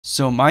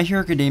So My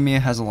Hero Academia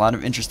has a lot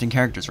of interesting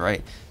characters,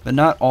 right? But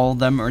not all of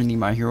them are in the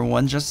My Hero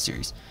 1 Justice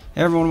series.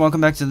 Hey everyone,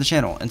 welcome back to the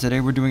channel, and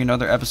today we're doing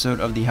another episode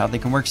of the How They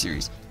Can Work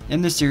series.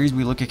 In this series,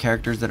 we look at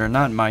characters that are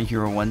not in My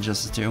Hero 1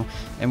 Justice 2,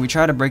 and we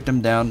try to break them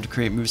down to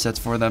create movesets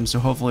for them, so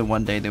hopefully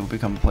one day they will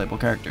become a playable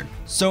character.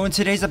 So in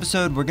today's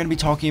episode, we're going to be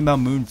talking about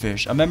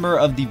Moonfish, a member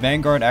of the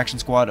Vanguard Action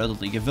Squad of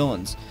the League of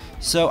Villains.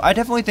 So I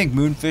definitely think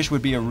Moonfish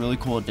would be a really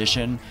cool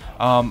addition.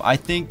 I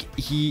think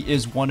he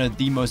is one of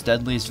the most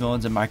deadliest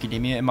villains in My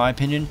Academia, in my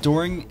opinion.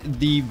 During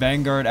the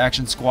Vanguard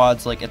Action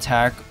Squad's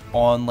attack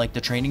on the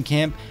training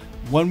camp,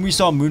 when we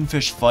saw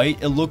Moonfish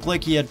fight, it looked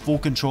like he had full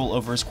control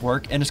over his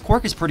quirk, and his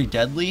quirk is pretty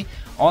deadly.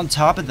 On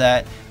top of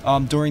that,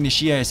 during the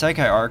Shiai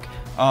Saikai arc,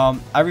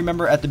 I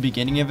remember at the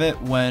beginning of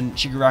it when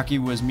Shigaraki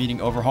was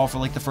meeting Overhaul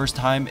for the first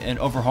time, and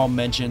Overhaul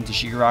mentioned to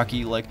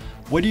Shigaraki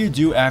what do you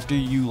do after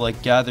you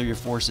gather your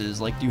forces,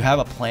 do you have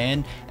a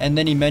plan? And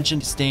then he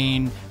mentioned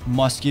staying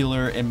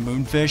muscular and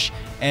Moonfish,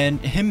 and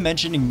him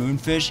mentioning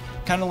Moonfish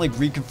kind of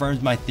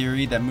reconfirms my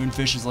theory that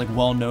Moonfish is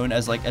well known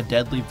as a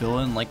deadly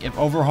villain. If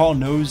Overhaul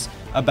knows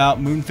about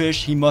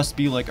Moonfish, he must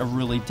be a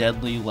really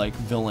deadly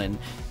villain.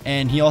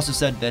 And he also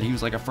said that he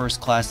was a first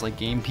class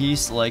game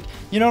piece,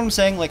 you know what I'm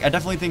saying? I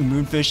definitely think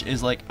Moonfish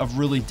is a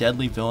really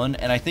deadly villain,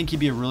 and I think he'd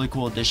be a really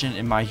cool addition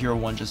in My Hero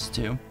 1 Justice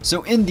 2.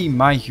 So in the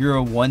My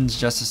Hero 1's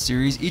Justice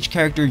series, each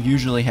character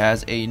usually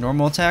has a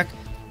normal attack,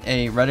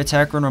 a red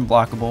attack or an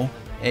unblockable,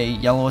 a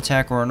yellow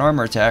attack or an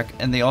armor attack,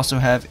 and they also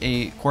have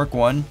a quirk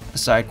 1, a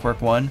side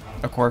quirk 1,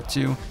 a quirk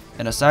 2,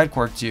 and a side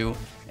quirk 2,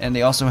 and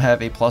they also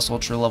have a plus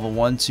ultra level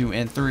 1, 2,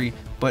 and 3.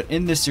 But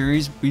in this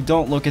series, we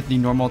don't look at the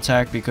normal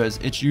attack because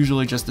it's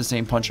usually just the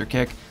same punch or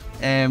kick,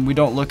 and we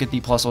don't look at the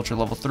plus ultra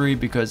level 3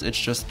 because it's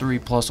just 3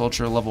 plus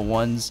ultra level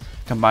 1s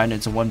combined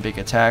into one big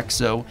attack.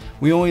 So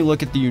we only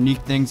look at the unique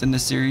things in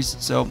this series.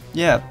 So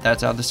yeah,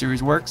 that's how the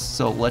series works.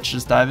 So let's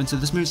just dive into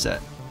this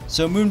moveset.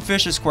 So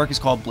Moonfish's quirk is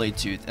called Blade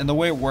Tooth, and the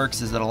way it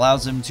works is it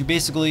allows him to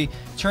basically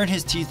turn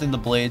his teeth into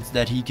blades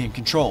that he can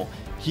control.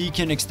 He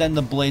can extend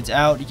the blades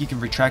out, he can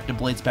retract the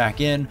blades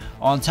back in.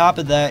 On top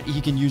of that,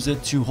 he can use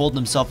it to hold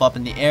himself up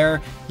in the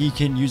air. He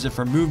can use it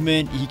for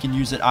movement. He can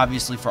use it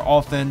obviously for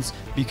offense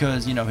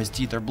because, his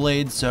teeth are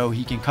blades, so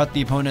he can cut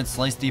the opponent,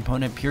 slice the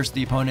opponent, pierce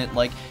the opponent.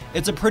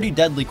 It's a pretty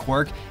deadly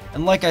quirk.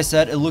 And like I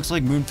said, it looks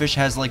like Moonfish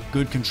has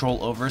good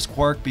control over his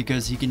quirk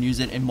because he can use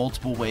it in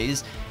multiple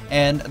ways.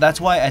 And that's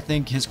why I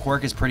think his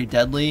quirk is pretty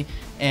deadly,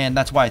 and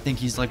that's why I think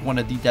he's one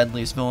of the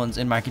deadliest villains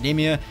in My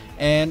Academia,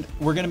 and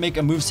we're going to make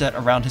a moveset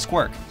around his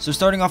quirk. So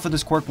starting off with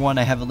his quirk 1,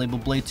 I have it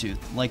labeled Blade Tooth,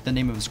 like the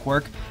name of his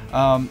quirk.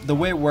 The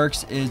way it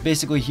works is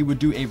basically he would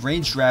do a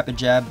ranged rapid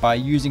jab by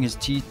using his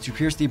teeth to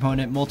pierce the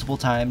opponent multiple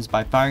times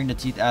by firing the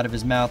teeth out of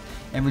his mouth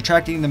and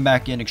retracting them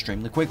back in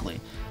extremely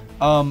quickly.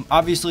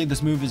 Obviously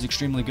this move is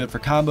extremely good for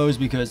combos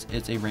because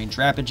it's a ranged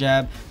rapid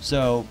jab,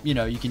 so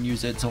you can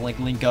use it to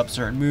link up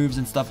certain moves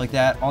and stuff like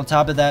that. On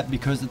top of that,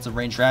 because it's a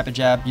ranged rapid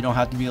jab, you don't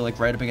have to be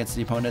right up against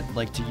the opponent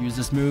to use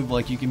this move.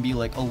 You can be a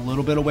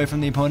little bit away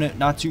from the opponent,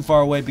 not too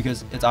far away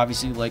because it's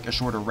obviously a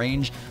shorter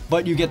range,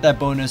 but you get that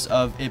bonus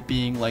of it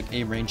being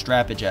a ranged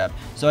rapid jab.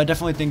 So I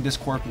definitely think this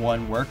quirk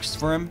 1 works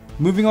for him.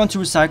 Moving on to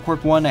his side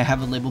quirk 1, I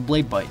have it labeled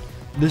Blade Bite.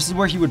 This is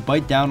where he would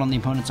bite down on the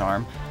opponent's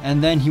arm,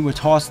 and then he would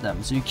toss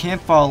them, so you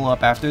can't follow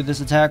up after this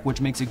attack,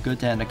 which makes it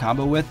good to end a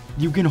combo with.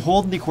 You can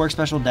hold the quirk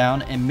special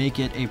down and make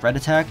it a red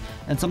attack,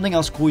 and something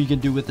else cool you can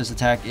do with this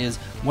attack is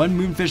when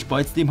Moonfish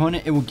bites the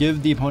opponent, it will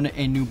give the opponent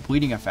a new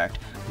bleeding effect.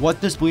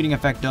 What this bleeding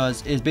effect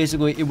does is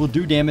basically it will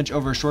do damage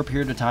over a short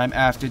period of time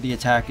after the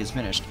attack is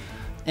finished.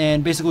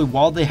 And basically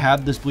while they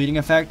have this bleeding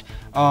effect,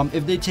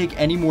 if they take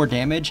any more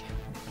damage,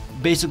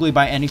 basically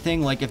by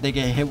anything, if they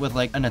get hit with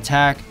an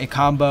attack, a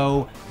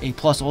combo, a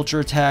plus ultra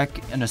attack,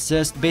 an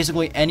assist,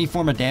 basically any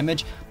form of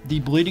damage,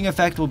 the bleeding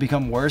effect will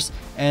become worse,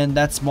 and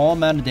that small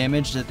amount of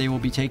damage that they will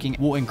be taking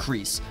will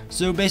increase.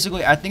 So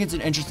basically I think it's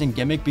an interesting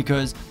gimmick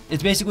because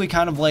it's basically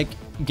kind of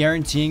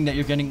guaranteeing that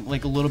you're getting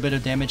a little bit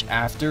of damage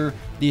after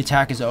the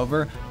attack is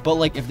over,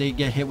 but if they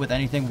get hit with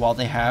anything while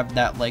they have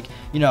that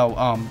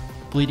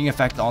bleeding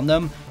effect on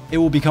them, it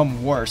will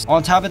become worse.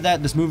 On top of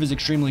that, this move is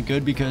extremely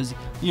good because,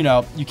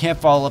 you can't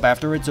follow up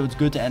after it, so it's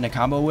good to end a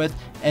combo with.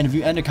 And if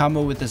you end a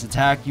combo with this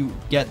attack, you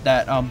get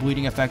that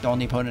bleeding effect on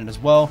the opponent as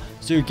well,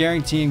 so you're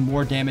guaranteeing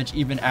more damage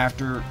even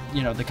after,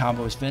 the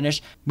combo is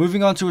finished.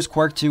 Moving on to his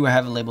quirk 2, I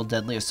have it labeled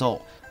Deadly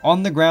Assault.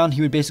 On the ground,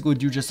 he would basically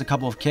do just a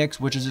couple of kicks,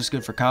 which is just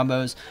good for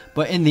combos,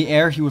 but in the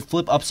air, he would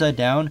flip upside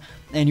down,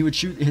 and he would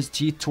shoot his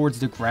teeth towards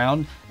the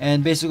ground,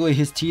 and basically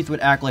his teeth would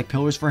act like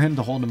pillars for him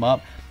to hold him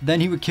up. Then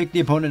he would kick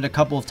the opponent a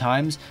couple of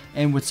times,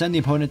 and would send the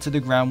opponent to the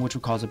ground, which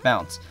would cause a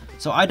bounce.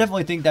 So I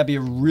definitely think that'd be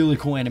a really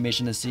cool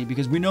animation to see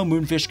because we know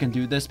Moonfish can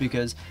do this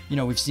because,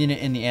 we've seen it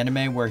in the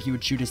anime where he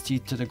would shoot his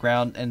teeth to the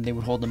ground and they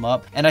would hold him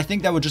up. And I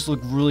think that would just look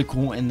really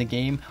cool in the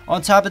game.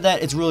 On top of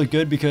that, it's really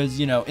good because,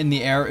 in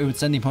the air, it would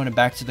send the opponent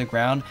back to the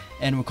ground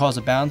and would cause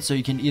a bounce. So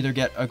you can either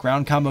get a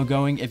ground combo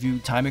going if you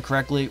time it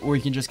correctly, or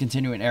you can just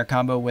continue an air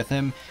combo with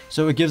him.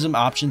 So it gives him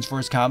options for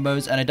his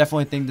combos, and I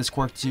definitely think this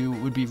quirk 2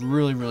 would be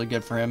really, really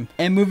good for him.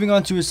 And moving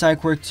on to his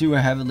side quirk 2, I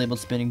have it labeled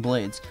Spinning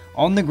Blades.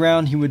 On the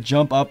ground, he would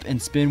jump up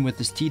and spin with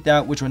his teeth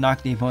out, which would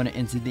knock the opponent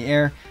into the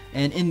air.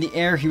 And in the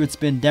air, he would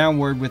spin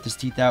downward with his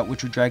teeth out,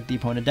 which would drag the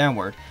opponent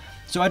downward.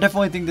 So I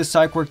definitely think this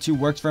side quirk 2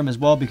 works for him as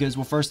well because,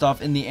 well, first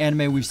off, in the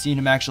anime, we've seen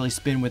him actually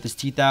spin with his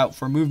teeth out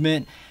for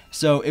movement.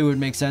 So it would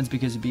make sense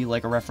because it'd be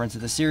like a reference to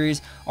the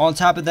series. On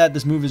top of that,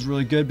 this move is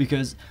really good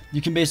because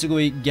you can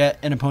basically get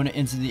an opponent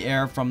into the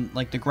air from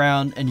like the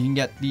ground, and you can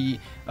get the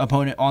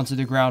opponent onto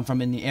the ground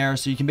from in the air.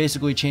 So you can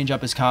basically change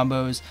up his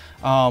combos,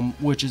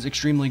 which is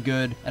extremely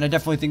good. And I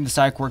definitely think the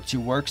side quirk 2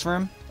 works for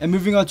him. And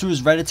moving on to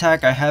his red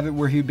attack, I have it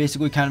where he would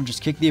basically kind of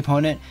just kick the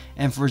opponent.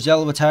 And for his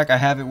yellow attack, I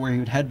have it where he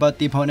would headbutt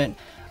the opponent.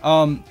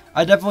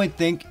 I definitely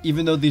think,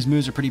 even though these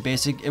moves are pretty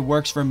basic, it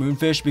works for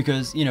Moonfish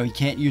because, you know, he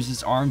can't use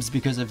his arms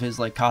because of his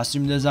like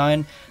costume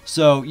design.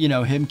 So, you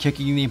know, him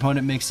kicking the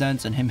opponent makes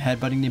sense and him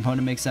headbutting the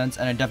opponent makes sense,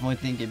 and I definitely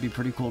think it'd be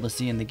pretty cool to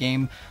see in the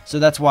game. So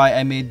that's why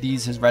I made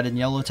these his red and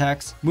yellow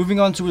attacks. Moving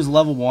on to his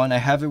level 1, I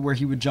have it where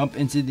he would jump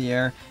into the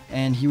air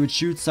and he would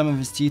shoot some of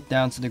his teeth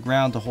down to the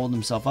ground to hold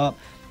himself up.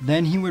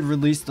 Then he would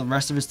release the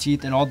rest of his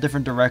teeth in all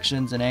different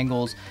directions and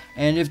angles,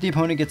 and if the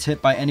opponent gets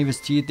hit by any of his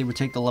teeth, they would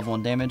take the level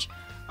 1 damage.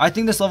 I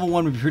think this level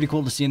 1 would be pretty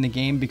cool to see in the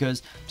game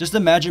because just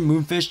imagine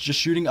Moonfish just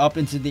shooting up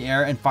into the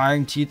air and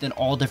firing teeth in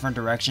all different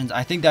directions.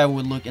 I think that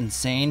would look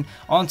insane.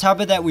 On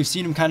top of that, we've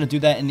seen him kind of do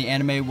that in the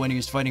anime when he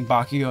was fighting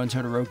Bakugo and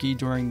Todoroki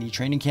during the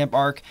training camp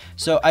arc.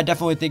 So I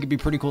definitely think it'd be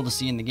pretty cool to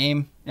see in the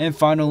game. And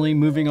finally,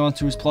 moving on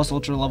to his Plus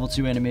Ultra level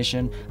 2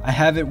 animation, I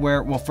have it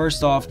where, well,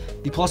 first off,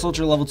 the Plus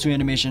Ultra level 2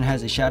 animation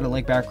has a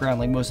shadow-like background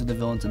like most of the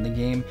villains in the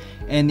game,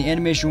 and the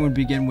animation would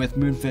begin with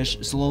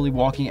Moonfish slowly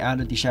walking out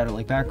of the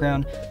shadow-like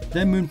background.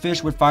 Then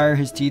Moonfish would fire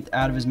his teeth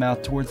out of his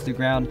mouth towards the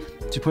ground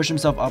to push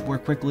himself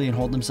upward quickly and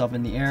hold himself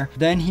in the air.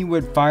 Then he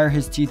would fire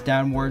his teeth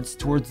downwards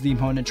towards the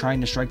opponent, trying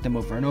to strike them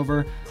over and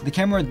over. The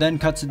camera then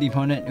cuts to the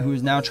opponent, who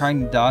is now trying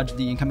to dodge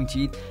the incoming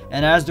teeth,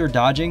 and as they're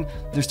dodging,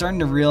 they're starting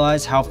to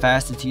realize how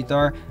fast the teeth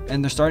are,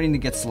 and they're starting to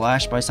get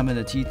slashed by some of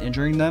the teeth,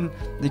 injuring them.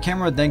 The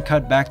camera then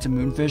cut back to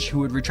Moonfish, who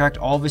would retract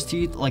all of his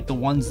teeth, like the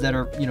ones that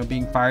are, you know,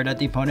 being fired at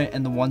the opponent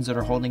and the ones that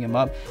are holding him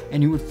up,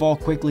 and he would fall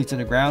quickly to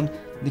the ground.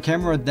 The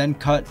camera then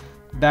cut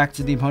back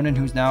to the opponent,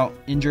 who's now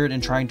injured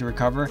and trying to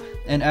recover,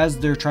 and as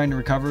they're trying to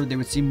recover, they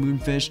would see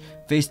Moonfish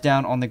face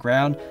down on the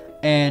ground,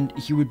 and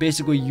he would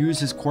basically use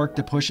his quirk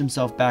to push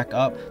himself back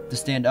up to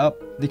stand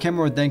up. The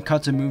camera would then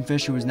cut to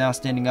Moonfish, who is now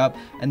standing up,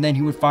 and then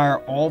he would fire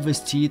all of his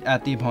teeth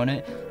at the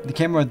opponent. The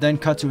camera would then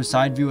cut to a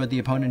side view of the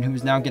opponent, who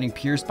is now getting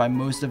pierced by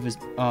most of his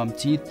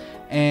teeth,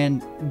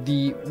 and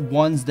the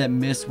ones that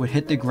missed would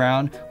hit the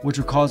ground, which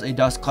would cause a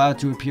dust cloud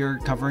to appear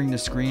covering the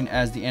screen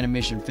as the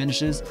animation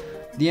finishes.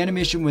 The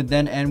animation would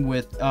then end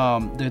with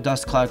the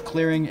dust cloud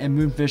clearing and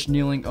Moonfish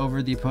kneeling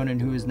over the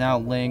opponent, who is now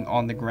laying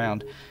on the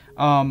ground.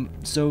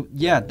 So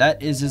yeah,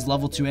 that is his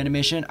level 2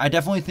 animation. I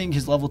definitely think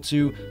his level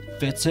 2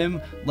 fits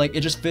him. Like,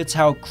 it just fits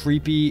how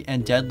creepy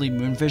and deadly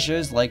Moonfish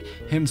is. Like,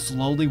 him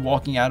slowly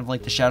walking out of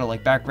like the shadow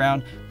like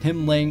background,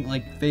 him laying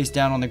like face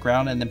down on the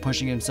ground and then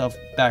pushing himself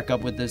back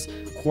up with this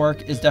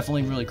quirk is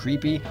definitely really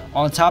creepy.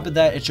 On top of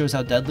that, it shows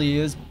how deadly he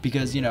is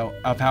because, you know,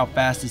 of how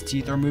fast his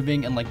teeth are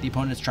moving, and like the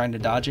opponent's trying to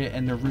dodge it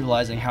and they're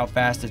realizing how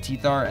fast the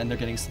teeth are and they're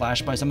getting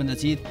slashed by some of the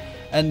teeth.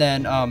 And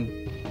then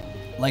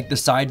like the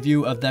side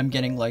view of them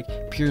getting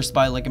like pierced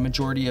by like a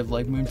majority of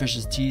like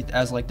Moonfish's teeth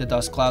as like the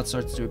dust cloud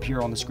starts to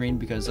appear on the screen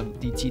because of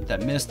the teeth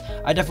that missed.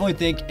 I definitely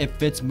think it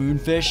fits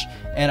Moonfish,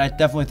 and I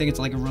definitely think it's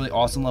like a really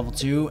awesome level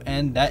 2,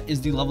 and that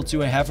is the level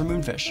 2 I have for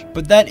Moonfish.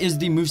 But that is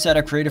the moveset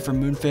I created for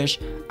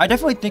Moonfish. I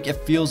definitely think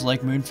it feels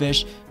like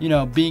Moonfish, you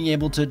know, being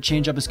able to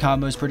change up his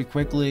combos pretty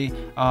quickly,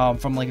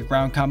 from like a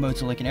ground combo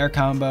to like an air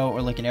combo,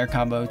 or like an air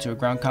combo to a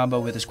ground combo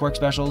with his quirk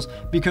specials,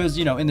 because,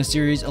 you know, in the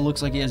series it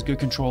looks like he has good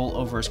control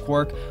over his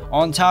quirk.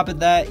 On top of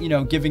that, you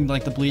know, giving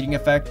like the bleeding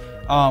effect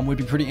would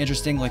be pretty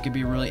interesting. Like, it'd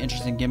be a really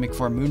interesting gimmick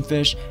for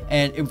Moonfish,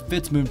 and it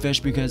fits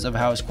Moonfish because of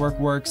how his quirk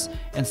works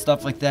and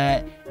stuff like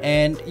that.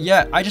 And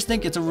yeah, I just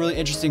think it's a really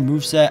interesting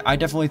moveset. I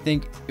definitely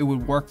think it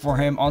would work for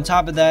him. On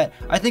top of that,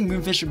 I think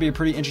Moonfish would be a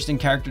pretty interesting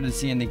character to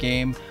see in the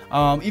game.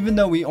 Even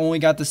though we only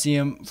got to see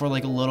him for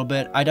like a little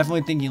bit, I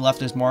definitely think he left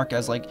his mark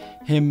as like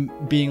him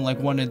being like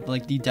one of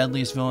like the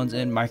deadliest villains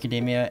in My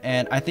Academia,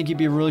 and I think he'd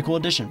be a really cool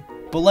addition.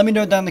 But let me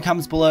know down in the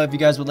comments below if you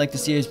guys would like to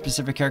see a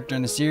specific character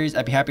in the series.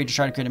 I'd be happy to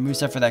try to create a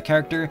moveset for that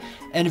character.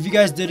 And if you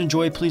guys did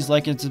enjoy, please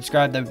like and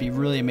subscribe. That would be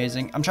really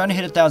amazing. I'm trying to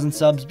hit 1,000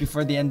 subs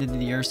before the end of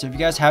the year, so if you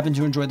guys happen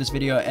to enjoy this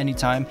video at any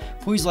time,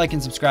 please like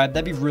and subscribe.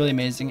 That'd be really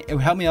amazing. It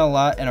would help me out a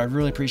lot, and I'd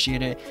really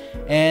appreciate it.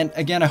 And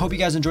again, I hope you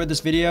guys enjoyed this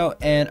video,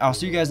 and I'll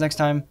see you guys next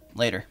time.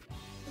 Later.